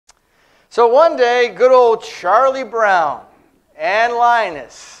So one day, good old Charlie Brown and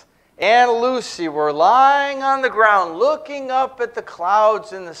Linus and Lucy were lying on the ground looking up at the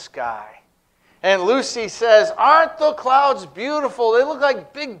clouds in the sky. And Lucy says, "Aren't the clouds beautiful? They look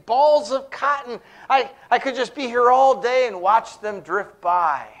like big balls of cotton. I could just be here all day and watch them drift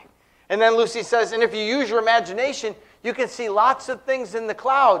by." And then Lucy says, "And if you use your imagination, you can see lots of things in the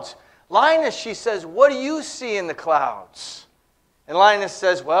clouds." Linus, she says, "What do you see in the clouds?" And Linus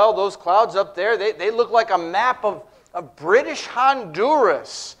says, "Well, those clouds up there, they look like a map of British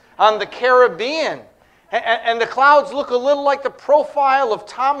Honduras on the Caribbean. And the clouds look a little like the profile of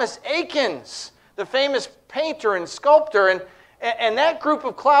Thomas Eakins, the famous painter and sculptor. And that group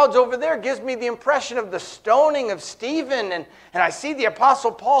of clouds over there gives me the impression of the stoning of Stephen. And I see the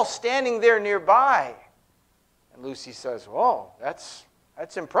Apostle Paul standing there nearby." And Lucy says, "Whoa, that's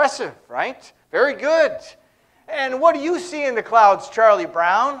impressive, right? Very good. And what do you see in the clouds, Charlie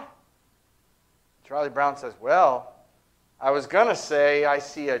Brown?" Charlie Brown says, "Well, I was going to say I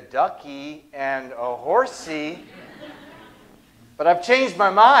see a ducky and a horsey, but I've changed my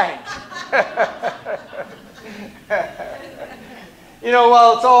mind."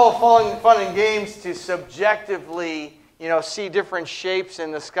 While it's all fun and games to subjectively, see different shapes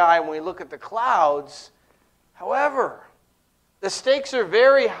in the sky when we look at the clouds, however, the stakes are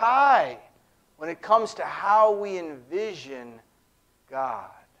very high when it comes to how we envision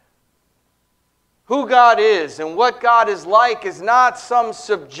God. Who God is and what God is like is not some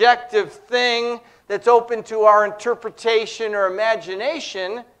subjective thing that's open to our interpretation or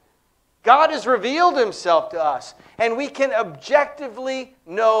imagination. God has revealed himself to us, and we can objectively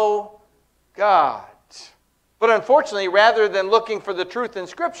know God. But unfortunately, rather than looking for the truth in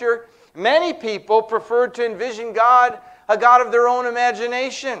Scripture, many people prefer to envision God, a God of their own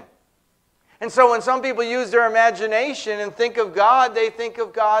imagination. And so when some people use their imagination and think of God, they think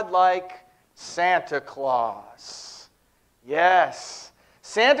of God like Santa Claus. Yes,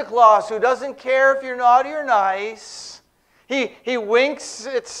 Santa Claus, who doesn't care if you're naughty or nice. He winks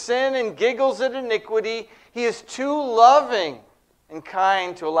at sin and giggles at iniquity. He is too loving and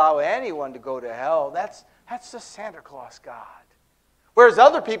kind to allow anyone to go to hell. That's the Santa Claus God. Whereas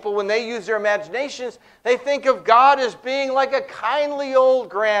other people, when they use their imaginations, they think of God as being like a kindly old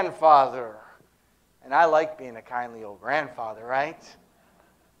grandfather. And I like being a kindly old grandfather, right?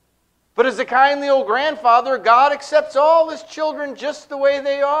 But as a kindly old grandfather, God accepts all his children just the way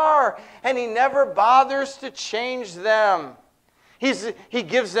they are, and he never bothers to change them. He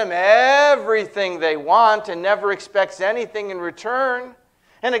gives them everything they want and never expects anything in return.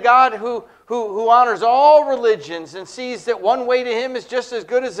 And a God who honors all religions and sees that one way to him is just as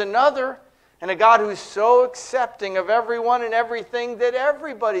good as another. And a God who's so accepting of everyone and everything that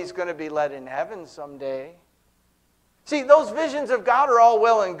everybody's going to be led in heaven someday. See, those visions of God are all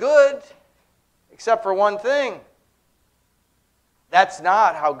well and good, except for one thing. That's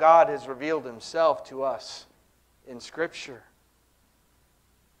not how God has revealed himself to us in Scripture.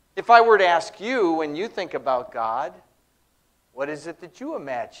 If I were to ask you, when you think about God, what is it that you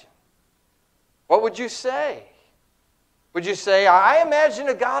imagine? What would you say? Would you say, "I imagine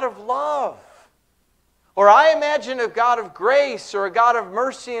a God of love"? Or "I imagine a God of grace," or a God of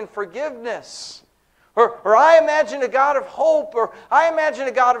mercy and forgiveness? Or "I imagine a God of hope," or "I imagine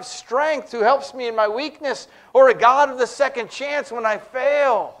a God of strength who helps me in my weakness," or a God of the second chance when I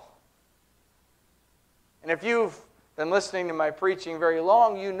fail? And if you've been listening to my preaching very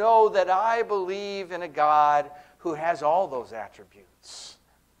long, you know that I believe in a God who has all those attributes.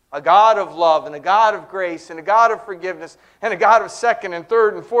 A God of love, and a God of grace, and a God of forgiveness, and a God of second and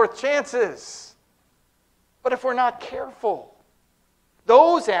third and fourth chances. But if we're not careful,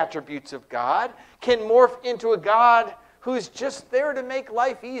 those attributes of God can morph into a God who's just there to make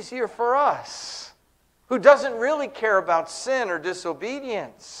life easier for us, who doesn't really care about sin or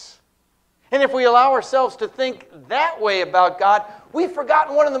disobedience. And if we allow ourselves to think that way about God, we've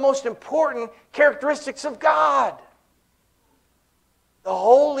forgotten one of the most important characteristics of God: the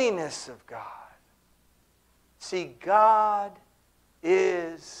holiness of God. See, God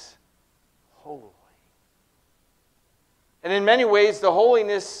is holy. And in many ways, the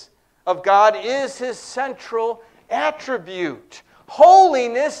holiness of God is his central attribute.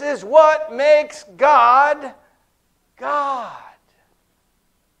 Holiness is what makes God God.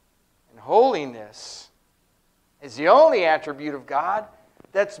 And holiness is the only attribute of God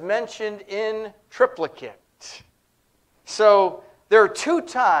that's mentioned in triplicate. So there are two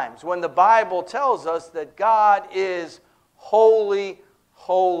times when the Bible tells us that God is holy,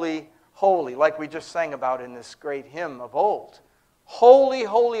 holy, holy, like we just sang about in this great hymn of old. Holy,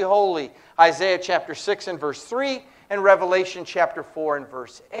 holy, holy. Isaiah chapter 6 and verse 3, in Revelation chapter 4 and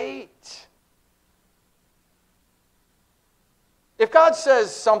verse 8. If God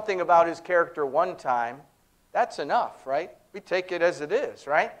says something about his character one time, that's enough, right? We take it as it is,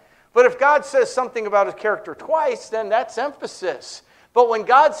 right? But if God says something about his character twice, then that's emphasis. But when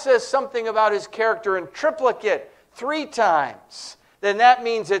God says something about his character in triplicate 3 times, then that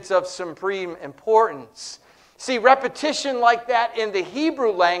means it's of supreme importance. See, repetition like that in the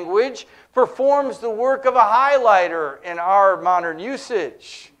Hebrew language performs the work of a highlighter in our modern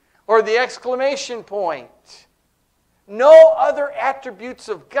usage, or the exclamation point. No other attributes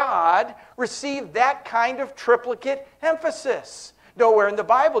of God receive that kind of triplicate emphasis. Nowhere in the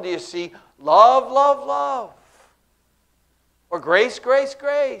Bible do you see love, love, love, or grace, grace,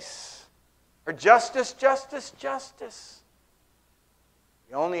 grace, or justice, justice, justice.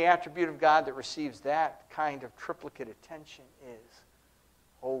 The only attribute of God that receives that kind of triplicate attention is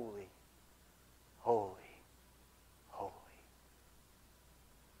holy, holy, holy.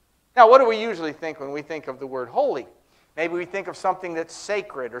 Now, what do we usually think when we think of the word holy? Maybe we think of something that's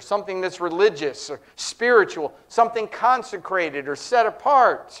sacred, or something that's religious, or spiritual, something consecrated or set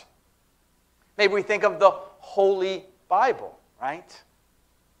apart. Maybe we think of the Holy Bible, right?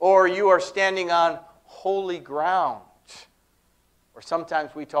 Or you are standing on holy ground. Or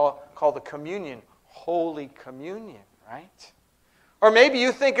sometimes we call the communion Holy Communion, right? Or maybe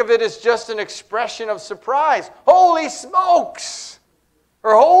you think of it as just an expression of surprise. Holy smokes!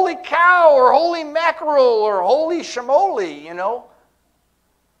 Or holy cow, or holy mackerel, or holy shamoli, you know.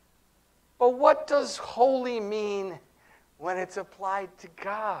 But what does holy mean when it's applied to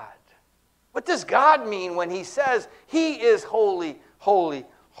God? What does God mean when he says he is holy, holy,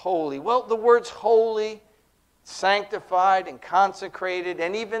 holy? Well, the words holy, sanctified, and consecrated,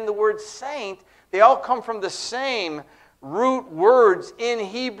 and even the word saint, they all come from the same root words in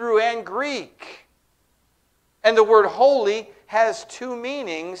Hebrew and Greek. And the word holy has 2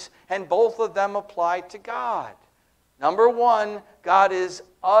 meanings, and both of them apply to God. Number 1, God is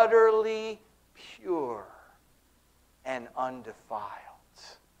utterly pure and undefiled.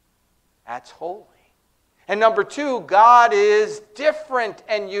 That's holy. And number 2, God is different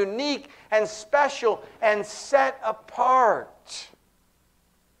and unique and special and set apart.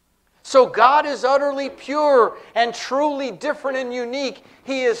 So God is utterly pure and truly different and unique.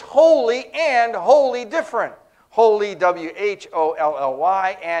 He is holy and wholly different. Holy,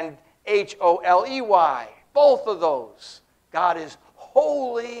 W-H-O-L-L-Y, and H-O-L-E-Y. Both of those. God is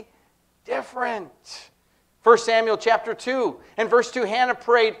wholly different. 1 Samuel chapter 2 and verse 2, Hannah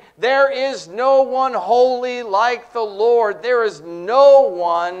prayed, "There is no one holy like the Lord. There is no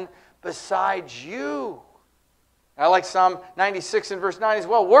one besides you." I like Psalm 96 and verse 9 as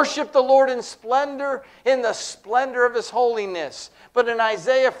well. "Worship the Lord in splendor, in the splendor of his holiness." But in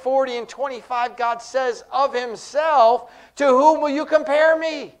Isaiah 40 and 25, God says of himself, "To whom will you compare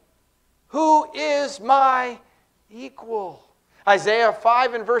me? Who is my equal?" Isaiah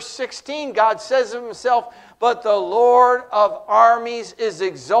 5 and verse 16, God says of himself, "But the Lord of armies is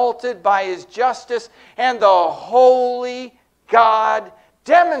exalted by his justice, and the holy God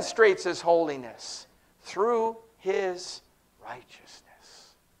demonstrates his holiness through his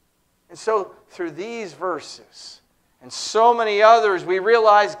righteousness." And so through these verses and so many others, we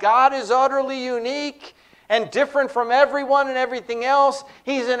realize God is utterly unique and different from everyone and everything else.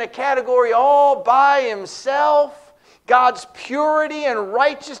 He's in a category all by himself. God's purity and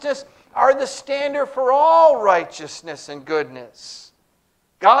righteousness are the standard for all righteousness and goodness.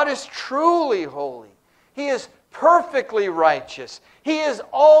 God is truly holy. He is perfectly righteous. He is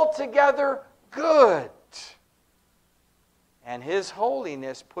altogether good. And his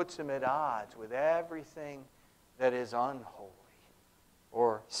holiness puts him at odds with everything that is unholy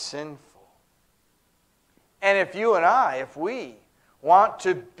or sinful. And if you and I, if we want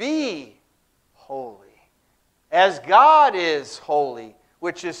to be holy, as God is holy,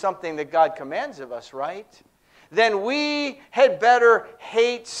 which is something that God commands of us, right? Then we had better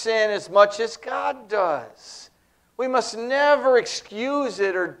hate sin as much as God does. We must never excuse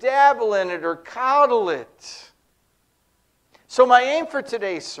it or dabble in it or coddle it. So my aim for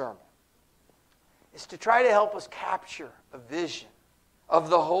today's sermon is to try to help us capture a vision of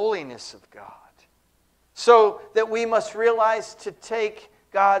the holiness of God, so that we must realize to take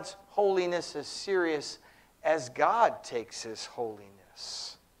God's holiness as serious as God takes his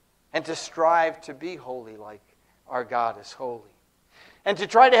holiness, and to strive to be holy like our God is holy. And to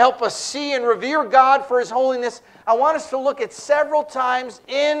try to help us see and revere God for his holiness, I want us to look at several times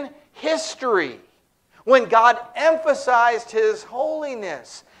in history when God emphasized his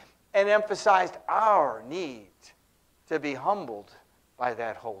holiness and emphasized our need to be humbled by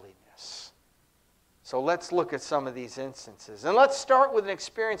that holiness. So let's look at some of these instances. And let's start with an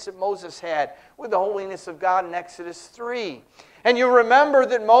experience that Moses had with the holiness of God in Exodus 3. And you remember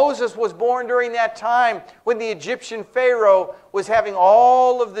that Moses was born during that time when the Egyptian Pharaoh was having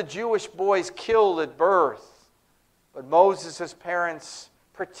all of the Jewish boys killed at birth. But Moses' parents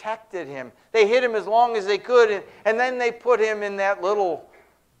protected him. They hid him as long as they could, and then they put him in that little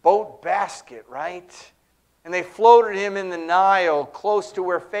boat basket, right? And they floated him in the Nile close to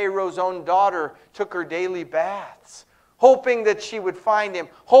where Pharaoh's own daughter took her daily baths, hoping that she would find him,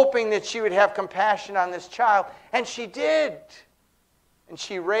 hoping that she would have compassion on this child. And she did. And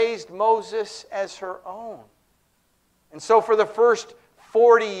she raised Moses as her own. And so for the first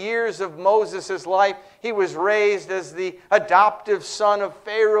 40 years of Moses' life, he was raised as the adoptive son of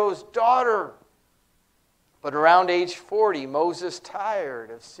Pharaoh's daughter. But around age 40, Moses,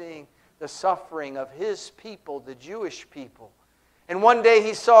 tired of seeing the suffering of his people, the Jewish people. And one day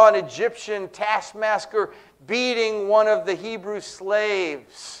he saw an Egyptian taskmaster beating one of the Hebrew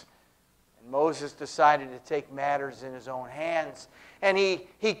slaves. And Moses decided to take matters in his own hands. And he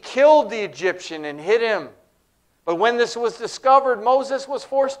killed the Egyptian and hid him. But when this was discovered, Moses was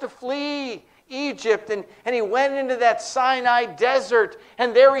forced to flee Egypt. And he went into that Sinai desert.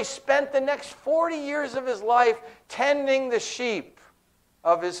 And there he spent the next 40 years of his life tending the sheep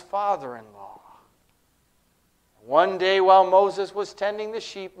of his father-in-law. One day while Moses was tending the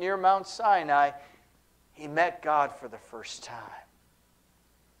sheep near Mount Sinai, he met God for the first time.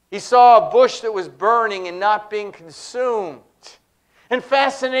 He saw a bush that was burning and not being consumed. And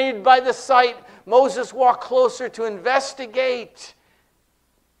fascinated by the sight, Moses walked closer to investigate.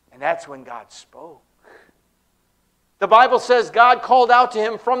 And that's when God spoke. The Bible says God called out to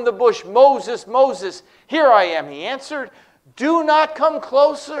him from the bush, "Moses, Moses, here I am," he answered. "Do not come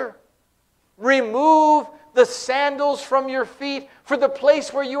closer. Remove the sandals from your feet, for the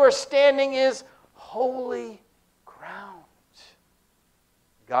place where you are standing is holy ground."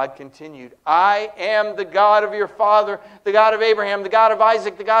 God continued, "I am the God of your father, the God of Abraham, the God of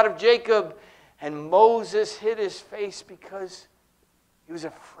Isaac, the God of Jacob." And Moses hid his face because he was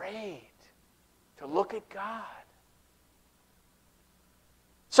afraid to look at God.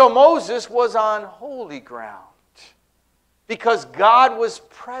 So Moses was on holy ground, because God was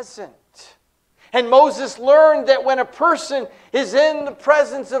present. And Moses learned that when a person is in the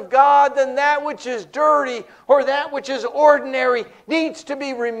presence of God, then that which is dirty or that which is ordinary needs to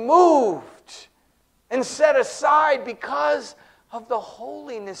be removed and set aside because of the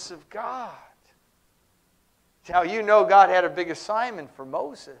holiness of God. Now, you know God had a big assignment for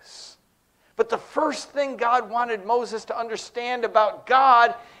Moses. But the first thing God wanted Moses to understand about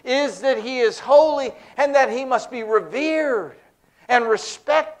God is that He is holy and that He must be revered and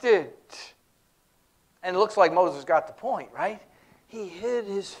respected. And it looks like Moses got the point, right? He hid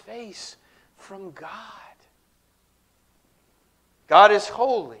his face from God. God is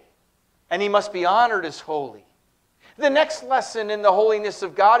holy, and He must be honored as holy. The next lesson in the holiness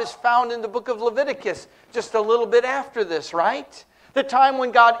of God is found in the book of Leviticus, just a little bit after this, right? The time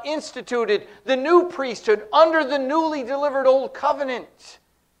when God instituted the new priesthood under the newly delivered Old Covenant.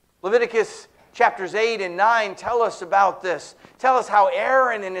 Leviticus chapters 8 and 9 tell us about this. Tell us how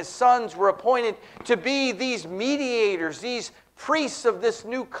Aaron and his sons were appointed to be these mediators, these priests of this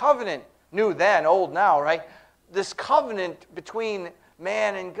new covenant. New then, old now, right? This covenant between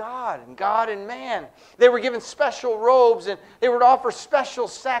man and God and man. They were given special robes and they were to offer special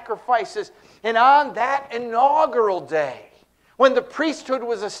sacrifices. And on that inaugural day, when the priesthood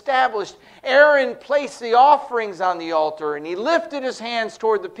was established, Aaron placed the offerings on the altar and he lifted his hands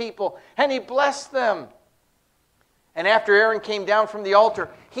toward the people and he blessed them. And after Aaron came down from the altar,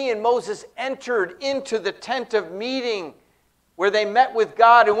 he and Moses entered into the tent of meeting where they met with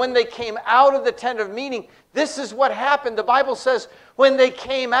God. And when they came out of the tent of meeting, this is what happened. The Bible says when they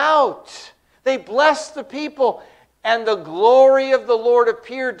came out, they blessed the people. And the glory of the Lord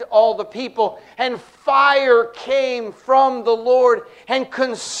appeared to all the people. And fire came from the Lord and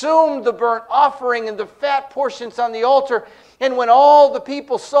consumed the burnt offering and the fat portions on the altar. And when all the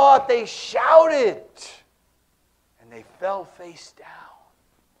people saw it, they shouted. And they fell face down.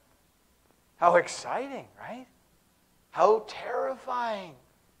 How exciting, right? How terrifying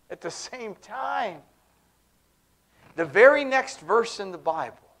at the same time. The very next verse in the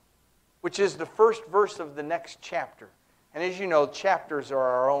Bible, which is the first verse of the next chapter. And as you know, chapters are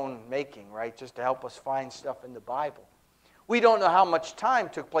our own making, right? Just to help us find stuff in the Bible. We don't know how much time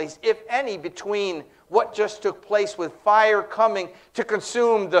took place, if any, between what just took place with fire coming to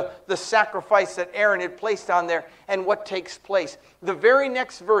consume the sacrifice that Aaron had placed on there and what takes place. The very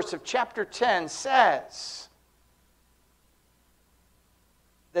next verse of chapter 10 says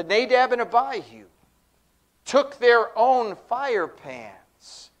that Nadab and Abihu took their own fire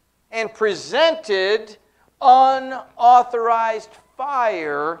pans and presented unauthorized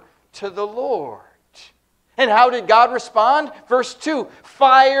fire to the Lord. And how did God respond? Verse 2,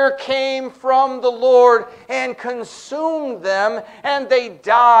 fire came from the Lord and consumed them, and they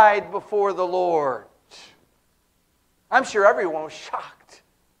died before the Lord. I'm sure everyone was shocked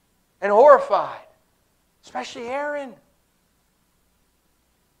and horrified, especially Aaron.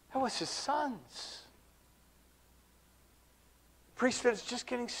 That was his sons. The priesthood is just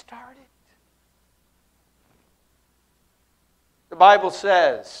getting started. The Bible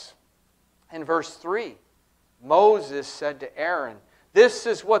says in verse 3, Moses said to Aaron, "This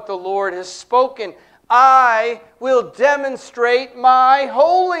is what the Lord has spoken. I will demonstrate my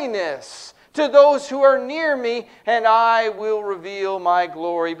holiness to those who are near me, and I will reveal my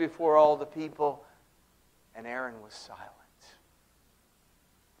glory before all the people." And Aaron was silent.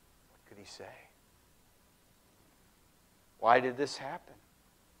 What could he say? Why did this happen?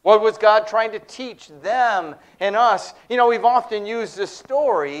 What was God trying to teach them and us? You know, we've often used this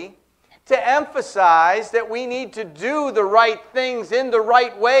story to emphasize that we need to do the right things in the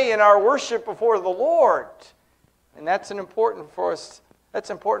right way in our worship before the Lord. And that's important for us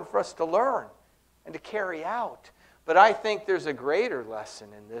to learn and to carry out. But I think there's a greater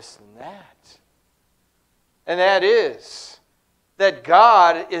lesson in this than that. And that is that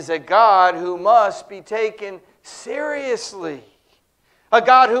God is a God who must be taken seriously. A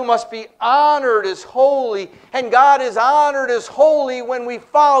God who must be honored as holy. And God is honored as holy when we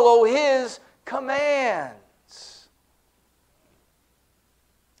follow His commands.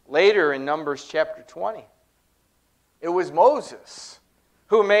 Later in Numbers chapter 20, it was Moses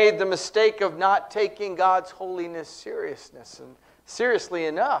who made the mistake of not taking God's holiness seriously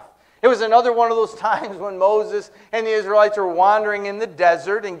enough. It was another one of those times when Moses and the Israelites were wandering in the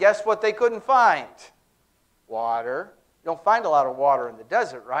desert, and guess what they couldn't find? Water. You don't find a lot of water in the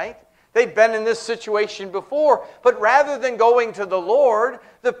desert, right? They'd been in this situation before, but rather than going to the Lord,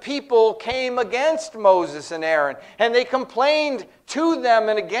 the people came against Moses and Aaron, and they complained to them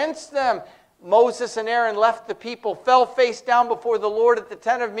and against them. Moses and Aaron left the people, fell face down before the Lord at the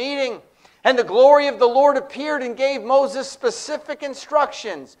tent of meeting, and the glory of the Lord appeared and gave Moses specific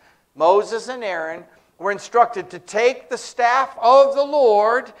instructions. Moses and Aaron were instructed to take the staff of the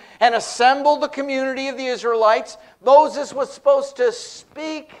Lord and assemble the community of the Israelites. Moses was supposed to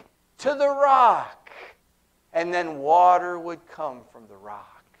speak to the rock, and then water would come from the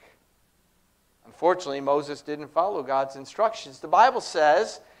rock. Unfortunately, Moses didn't follow God's instructions. The Bible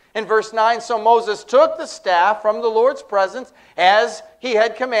says in verse 9, "So Moses took the staff from the Lord's presence as he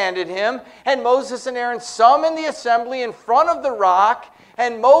had commanded him, and Moses and Aaron summoned the assembly in front of the rock,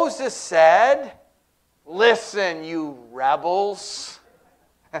 and Moses said, 'Listen, you rebels.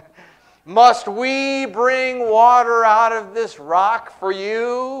 Must we bring water out of this rock for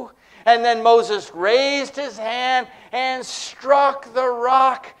you?' And then Moses raised his hand and struck the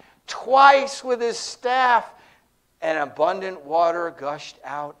rock twice with his staff, and abundant water gushed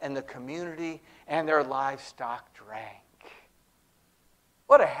out, and the community and their livestock drank."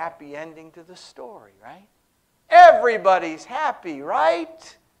 What a happy ending to the story, right? Everybody's happy,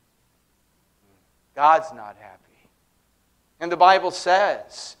 right? God's not happy. And the Bible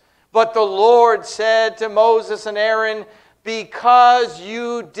says, "But the Lord said to Moses and Aaron, 'Because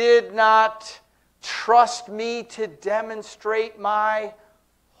you did not trust me to demonstrate my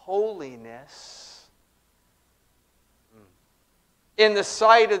holiness in the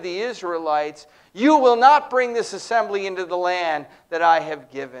sight of the Israelites, you will not bring this assembly into the land that I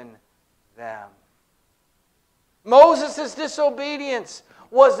have given them.'" Moses' disobedience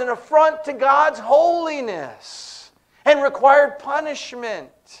was an affront to God's holiness and required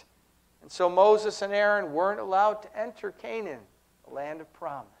punishment. And so Moses and Aaron weren't allowed to enter Canaan, the land of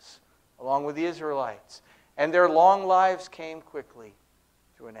promise, along with the Israelites. And their long lives came quickly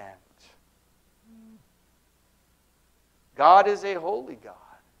to an end. God is a holy God.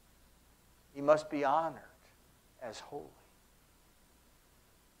 He must be honored as holy.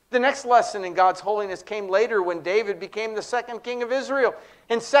 The next lesson in God's holiness came later when David became the second king of Israel.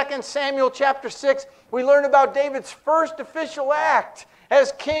 In 2 Samuel chapter 6, we learn about David's first official act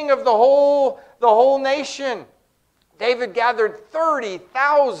as king of the whole nation. David gathered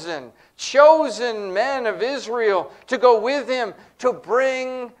 30,000 chosen men of Israel to go with him to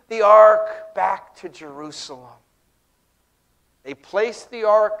bring the ark back to Jerusalem. They placed the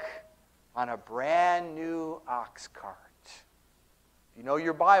ark on a brand new ox cart. If you know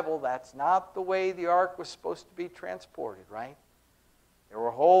your Bible, that's not the way the ark was supposed to be transported, right? There were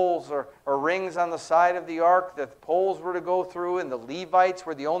holes or rings on the side of the ark that the poles were to go through, and the Levites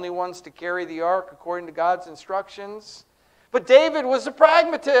were the only ones to carry the ark according to God's instructions. But David was a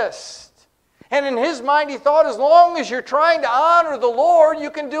pragmatist. And in his mind, he thought, as long as you're trying to honor the Lord,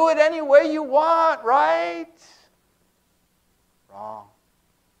 you can do it any way you want, right? Wrong.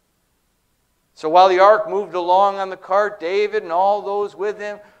 So while the ark moved along on the cart, David and all those with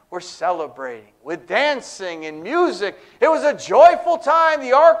him were celebrating with dancing and music. It was a joyful time.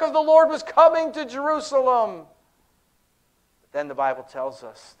 The ark of the Lord was coming to Jerusalem. But then the Bible tells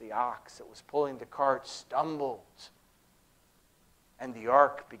us the ox that was pulling the cart stumbled, and the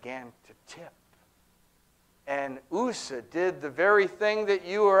ark began to tip. And Uzzah did the very thing that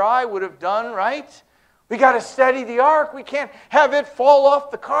you or I would have done, right? We got to steady the ark. We can't have it fall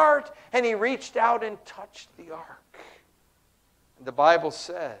off the cart. And he reached out and touched the ark. And the Bible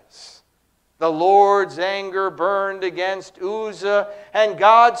says, the Lord's anger burned against Uzzah, and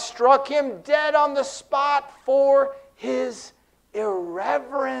God struck him dead on the spot for his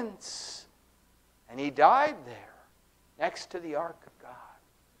irreverence. And he died there, next to the ark of God.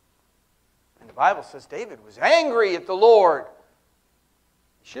 And the Bible says David was angry at the Lord.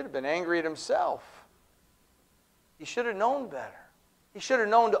 He should have been angry at himself. He should have known better. He should have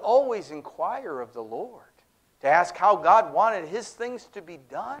known to always inquire of the Lord, to ask how God wanted his things to be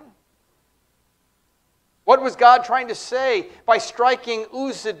done. What was God trying to say by striking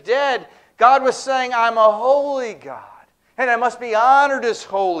Uzzah dead? God was saying, I'm a holy God, and I must be honored as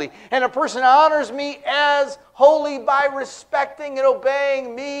holy. And a person honors me as holy by respecting and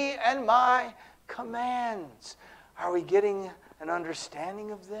obeying me and my commands. Are we getting an understanding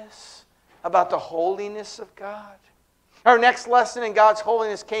of this? About the holiness of God? Our next lesson in God's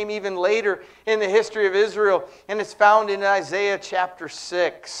holiness came even later in the history of Israel, and it's found in Isaiah chapter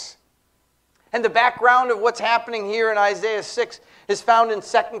 6. And the background of what's happening here in Isaiah 6 is found in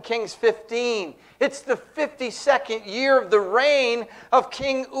 2 Kings 15. It's the 52nd year of the reign of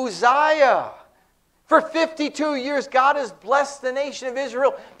King Uzziah. For 52 years, God has blessed the nation of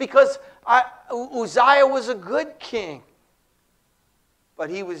Israel because Uzziah was a good king. But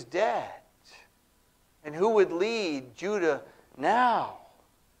he was dead. And who would lead Judah now?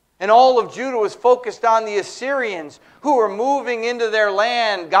 And all of Judah was focused on the Assyrians who were moving into their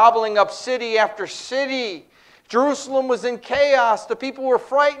land, gobbling up city after city. Jerusalem was in chaos. The people were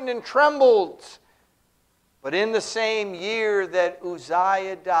frightened and trembled. But in the same year that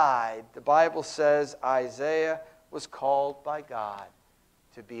Uzziah died, the Bible says Isaiah was called by God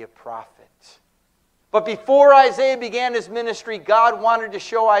to be a prophet. But before Isaiah began his ministry, God wanted to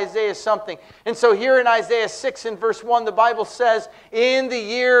show Isaiah something. And so here in Isaiah 6 and verse 1, the Bible says, in the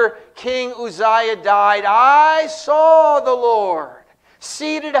year King Uzziah died, I saw the Lord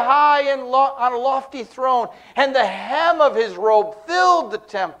seated high and on a lofty throne, and the hem of his robe filled the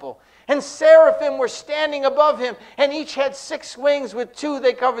temple. And seraphim were standing above him, and each had 6 wings. With 2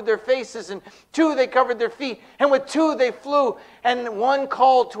 they covered their faces, and 2 they covered their feet, and with 2 they flew. And one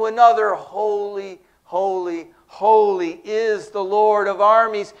called to another, Holy, holy, holy is the Lord of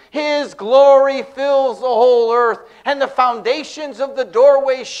armies. His glory fills the whole earth. And the foundations of the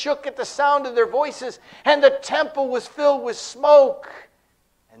doorways shook at the sound of their voices, and the temple was filled with smoke.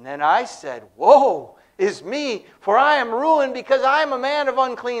 And then I said, Woe is me, for I am ruined, because I am a man of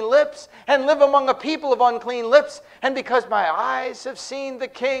unclean lips, and live among a people of unclean lips, and because my eyes have seen the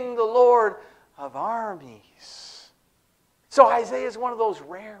King, the Lord of armies. So Isaiah is one of those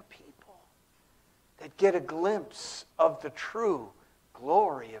rare people that get a glimpse of the true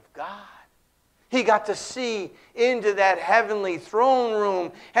glory of God. He got to see into that heavenly throne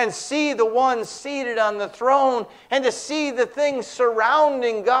room and see the one seated on the throne, and to see the things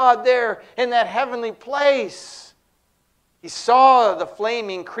surrounding God there in that heavenly place. He saw the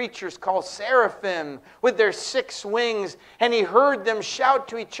flaming creatures called seraphim with their 6 wings, and he heard them shout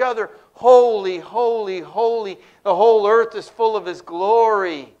to each other, Holy, holy, holy, the whole earth is full of his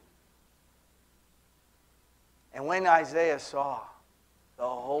glory. And when Isaiah saw the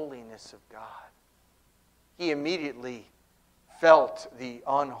holiness of God, he immediately felt the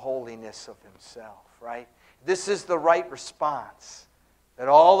unholiness of himself, right? This is the right response that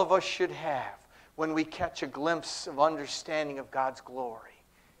all of us should have when we catch a glimpse of understanding of God's glory.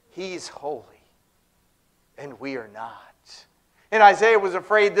 He's holy, and we are not. And Isaiah was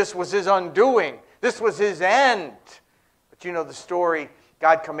afraid this was his undoing. This was his end. But you know the story.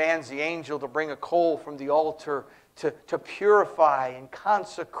 God commands the angel to bring a coal from the altar to purify and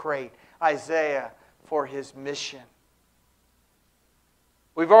consecrate Isaiah for his mission.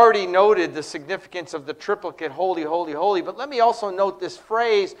 We've already noted the significance of the triplicate, holy, holy, holy. But let me also note this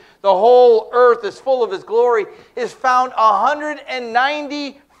phrase, the whole earth is full of His glory, is found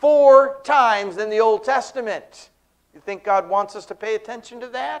 194 times in the Old Testament. You think God wants us to pay attention to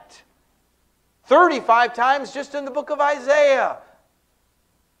that? 35 times just in the book of Isaiah.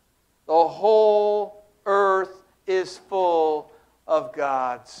 The whole earth is full of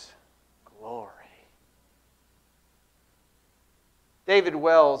God's glory. David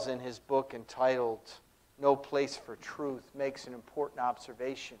Wells, in his book entitled No Place for Truth, makes an important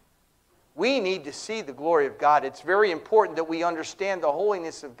observation. We need to see the glory of God. It's very important that we understand the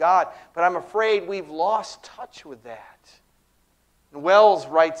holiness of God, but I'm afraid we've lost touch with that. And Wells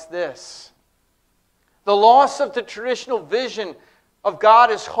writes this: the loss of the traditional vision of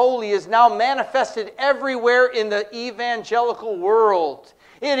God as holy is now manifested everywhere in the evangelical world.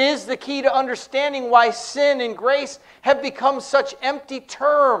 It is the key to understanding why sin and grace have become such empty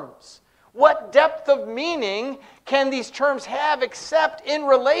terms. What depth of meaning can these terms have except in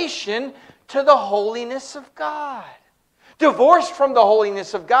relation to the holiness of God? Divorced from the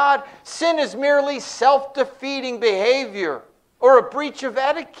holiness of God, sin is merely self-defeating behavior or a breach of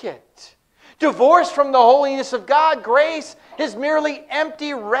etiquette. Divorced from the holiness of God, grace is merely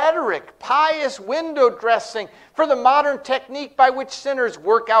empty rhetoric, pious window dressing for the modern technique by which sinners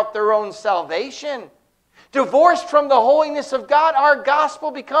work out their own salvation. Divorced from the holiness of God, our gospel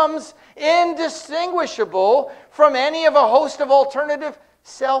becomes indistinguishable from any of a host of alternative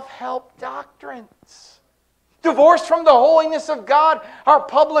self-help doctrines. Divorced from the holiness of God, our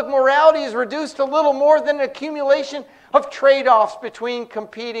public morality is reduced to little more than an accumulation of trade-offs between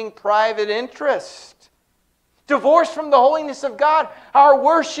competing private interests. Divorced from the holiness of God, our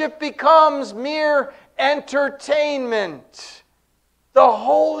worship becomes mere entertainment. The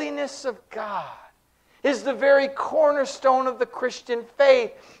holiness of God is the very cornerstone of the Christian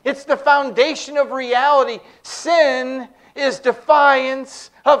faith. It's the foundation of reality. Sin is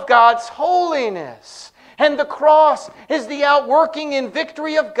defiance of God's holiness. And the cross is the outworking in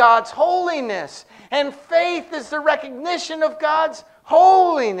victory of God's holiness. And faith is the recognition of God's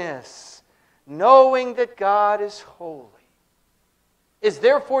holiness. Knowing that God is holy is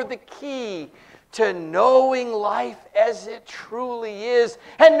therefore the key to knowing life as it truly is,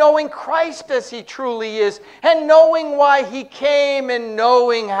 and knowing Christ as He truly is, and knowing why He came, and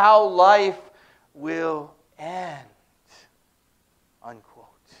knowing how life will end. Unquote.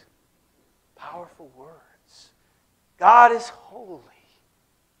 Powerful words. God is holy,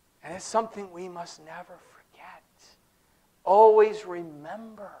 and it's something we must never forget. Always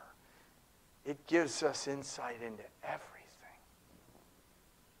remember, it gives us insight into everything.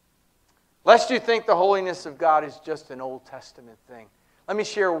 Lest you think the holiness of God is just an Old Testament thing, let me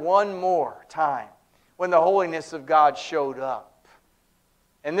share one more time when the holiness of God showed up.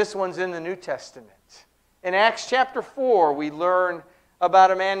 And this one's in the New Testament. In Acts chapter 4, we learn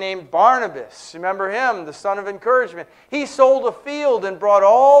about a man named Barnabas. Remember him, the son of encouragement. He sold a field and brought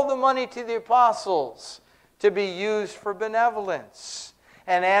all the money to the apostles to be used for benevolence.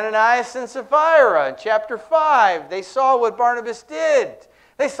 And Ananias and Sapphira in chapter 5, they saw what Barnabas did.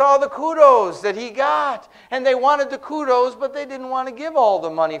 They saw the kudos that he got, and they wanted the kudos, but they didn't want to give all the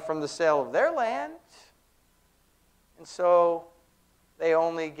money from the sale of their land. And so they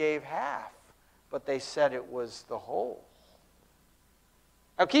only gave half, but they said it was the whole.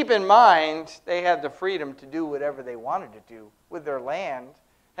 Now keep in mind, they had the freedom to do whatever they wanted to do with their land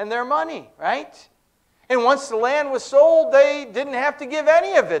and their money, right? And once the land was sold, they didn't have to give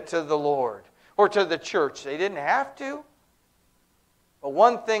any of it to the Lord or to the church. They didn't have to. But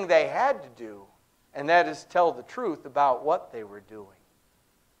one thing they had to do, and that is tell the truth about what they were doing.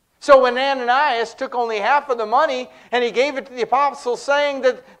 So when Ananias took only half of the money and he gave it to the apostles saying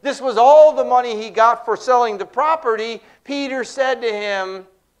that this was all the money he got for selling the property, Peter said to him,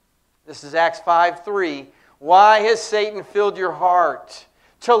 this is Acts 5:3, "Why has Satan filled your heart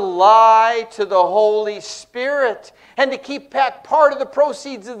to lie to the Holy Spirit and to keep back part of the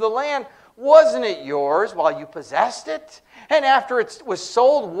proceeds of the land? Wasn't it yours while you possessed it? And after it was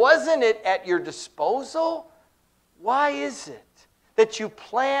sold, wasn't it at your disposal? Why is it that you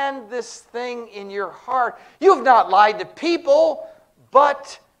planned this thing in your heart? You have not lied to people,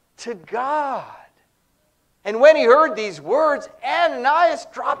 but to God." And when he heard these words, Ananias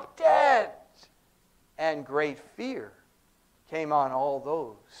dropped dead, and great fear came on all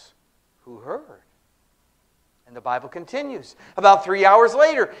those who heard. And the Bible continues. About 3 hours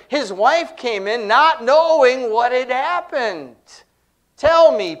later, his wife came in, not knowing what had happened.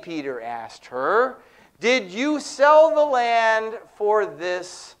 "Tell me," Peter asked her, "did you sell the land for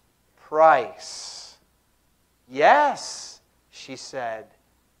this price?" "Yes," she said,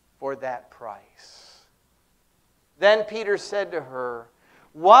 for that price. Then Peter said to her,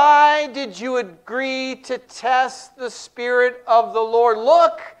 why did you agree to test the Spirit of the Lord?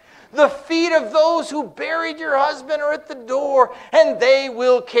 Look, the feet of those who buried your husband are at the door, and they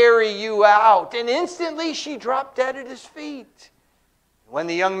will carry you out. And instantly she dropped dead at his feet. When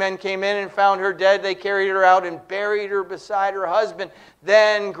the young men came in and found her dead, they carried her out and buried her beside her husband.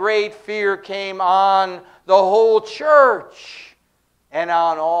 Then great fear came on the whole church and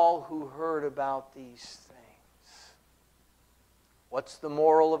on all who heard about these things. What's the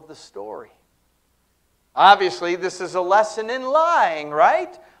moral of the story? Obviously, this is a lesson in lying,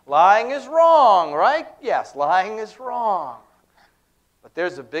 right? Lying is wrong, right? Yes, lying is wrong. But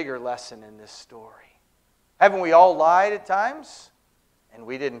there's a bigger lesson in this story. Haven't we all lied at times? And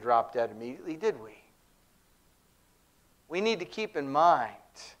we didn't drop dead immediately, did we? We need to keep in mind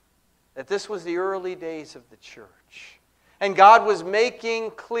that this was the early days of the church. And God was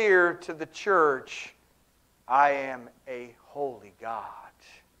making clear to the church, I am a holy God.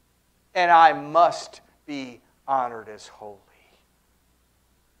 And I must be honored as holy.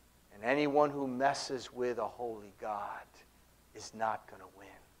 And anyone who messes with a holy God is not going to win.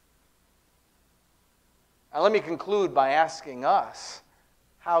 Now let me conclude by asking us,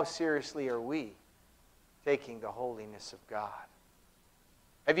 how seriously are we taking the holiness of God?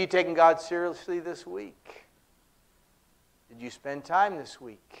 Have you taken God seriously this week? Did you spend time this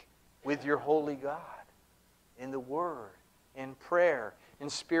week with your holy God in the Word, in prayer, in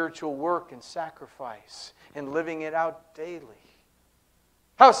spiritual work and sacrifice, and living it out daily?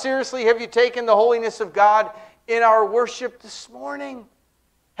 How seriously have you taken the holiness of God in our worship this morning?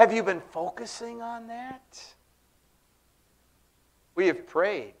 Have you been focusing on that? We have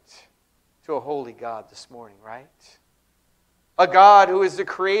prayed to a holy God this morning, right? A God who is the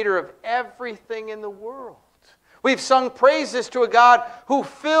creator of everything in the world. We've sung praises to a God who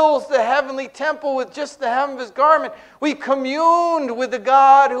fills the heavenly temple with just the hem of his garment. We communed with the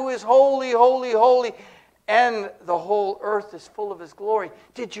God who is holy, holy, holy, and the whole earth is full of his glory.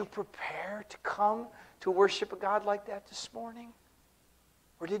 Did you prepare to come to worship a God like that this morning?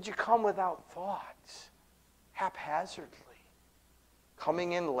 Or did you come without thought, haphazardly?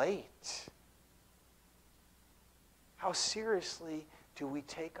 Coming in late. How seriously do we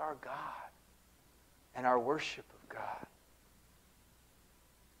take our God and our worship of God?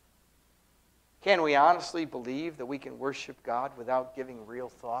 Can we honestly believe that we can worship God without giving real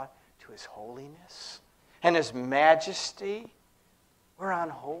thought to his holiness and his majesty? We're on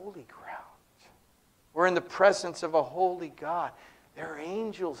holy ground. We're in the presence of a holy God. There are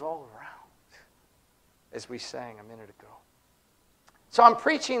angels all around, as we sang a minute ago. So I'm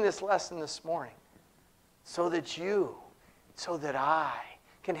preaching this lesson this morning so that you, so that I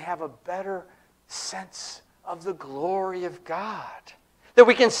can have a better sense of the glory of God. That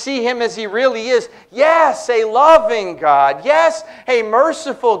we can see him as he really is. Yes, a loving God. Yes, a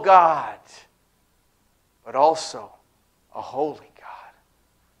merciful God. But also a holy God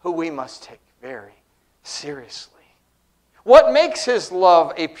who we must take very seriously. What makes his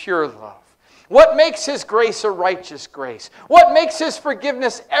love a pure love? What makes his grace a righteous grace? What makes his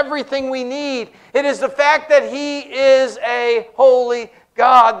forgiveness everything we need? It is the fact that he is a holy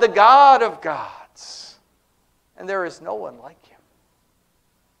God, the God of gods. And there is no one like him.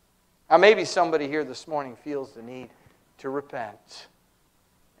 Now maybe somebody here this morning feels the need to repent.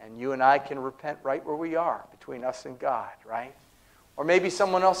 And you and I can repent right where we are, between us and God, right? Or maybe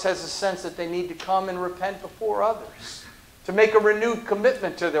someone else has a sense that they need to come and repent before others, to make a renewed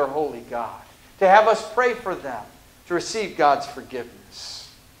commitment to their holy God, to have us pray for them, to receive God's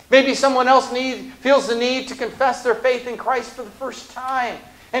forgiveness. Maybe someone else feels the need to confess their faith in Christ for the first time,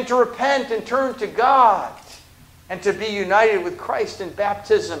 and to repent and turn to God, and to be united with Christ in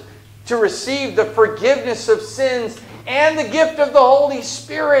baptism, to receive the forgiveness of sins and the gift of the Holy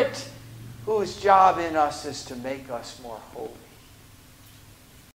Spirit, whose job in us is to make us more holy.